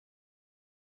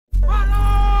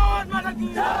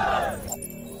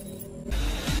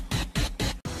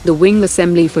The wing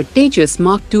assembly for Tejas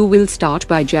Mk2 will start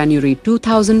by January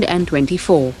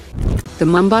 2024. The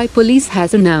Mumbai police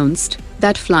has announced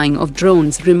that flying of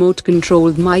drones,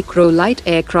 remote-controlled micro-light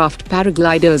aircraft,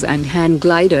 paragliders and hang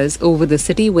gliders over the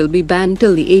city will be banned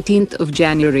till the 18th of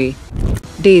January.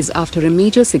 Days after a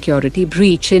major security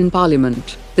breach in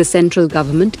Parliament, the central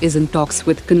government is in talks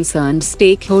with concerned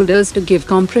stakeholders to give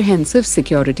comprehensive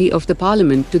security of the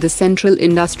Parliament to the Central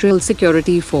Industrial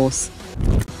Security Force.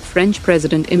 French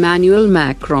President Emmanuel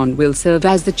Macron will serve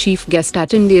as the chief guest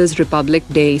at India's Republic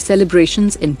Day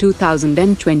celebrations in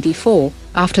 2024,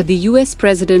 after the US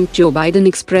President Joe Biden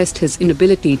expressed his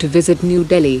inability to visit New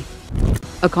Delhi.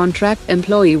 A contract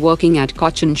employee working at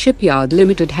Kochi Shipyard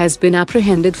Limited has been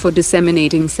apprehended for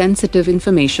disseminating sensitive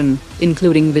information,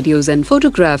 including videos and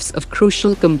photographs of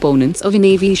crucial components of a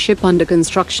Navy ship under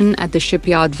construction at the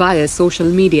shipyard via social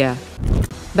media.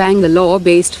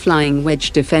 Bangalore-based flying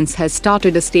Wedge Defence has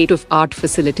started a state-of-art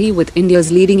facility with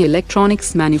India's leading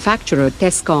electronics manufacturer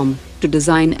Tejas to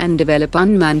design and develop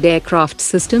unmanned aircraft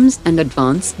systems and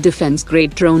advanced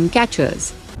defence-grade drone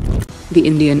catchers. The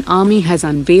Indian Army has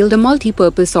unveiled a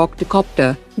multipurpose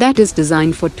octocopter that is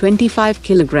designed for 25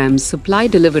 kg supply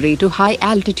delivery to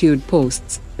high-altitude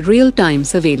posts, real-time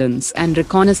surveillance and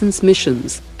reconnaissance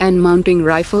missions, and mounting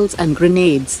rifles and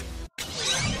grenades.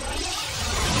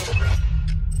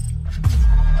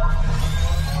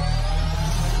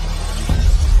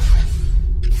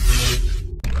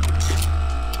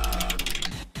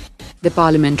 The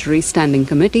Parliamentary Standing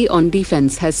Committee on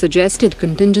Defence has suggested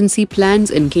contingency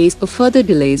plans in case of further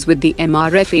delays with the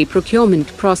MRFA procurement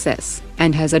process,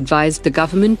 and has advised the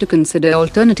government to consider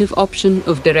alternative option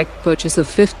of direct purchase of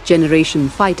fifth-generation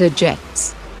fighter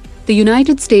jets. The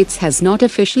United States has not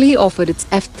officially offered its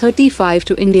F-35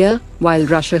 to India, while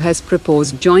Russia has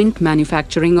proposed joint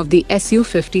manufacturing of the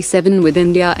Su-57 with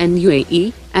India and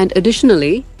UAE, and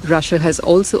additionally, Russia has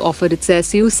also offered its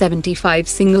Su-75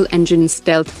 single-engine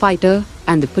stealth fighter,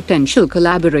 and the potential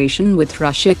collaboration with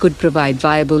Russia could provide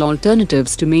viable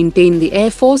alternatives to maintain the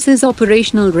Air Force's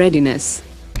operational readiness.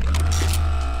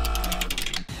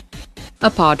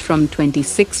 Apart from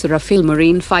 26 Rafale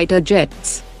marine fighter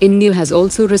jets, India has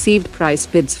also received price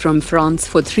bids from France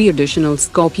for 3 additional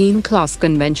Scorpene-class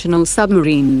conventional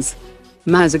submarines.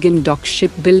 Mazagon Dock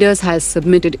Shipbuilders has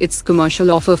submitted its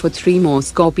commercial offer for 3 more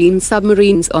Scorpene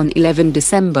submarines on 11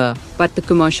 December, but the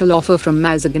commercial offer from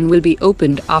Mazagon will be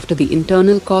opened after the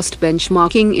internal cost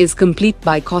benchmarking is complete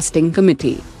by Costing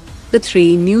Committee. The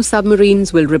 3 new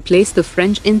submarines will replace the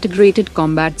French Integrated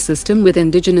Combat System with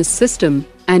indigenous system,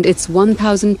 and its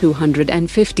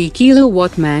 1,250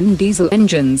 kW man diesel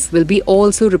engines will be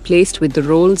also replaced with the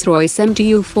Rolls-Royce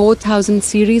MTU 4000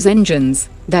 series engines,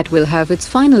 that will have its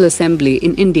final assembly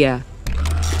in India.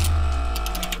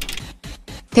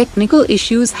 Technical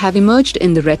issues have emerged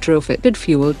in the retrofitted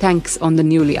fuel tanks on the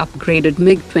newly upgraded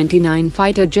Mig-29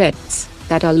 fighter jets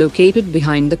that are located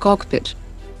behind the cockpit.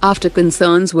 After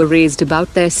concerns were raised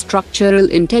about their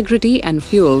structural integrity and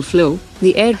fuel flow,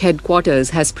 the Air Headquarters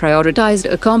has prioritized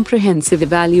a comprehensive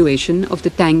evaluation of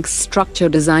the tank's structure,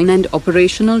 design and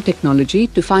operational technology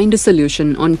to find a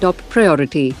solution on top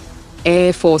priority.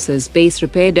 Air Force's Base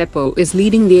Repair Depot is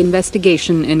leading the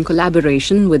investigation in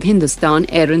collaboration with Hindustan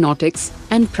Aeronautics,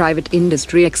 and private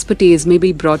industry expertise may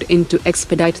be brought in to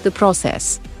expedite the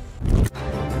process.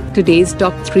 Today's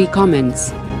top 3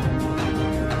 comments.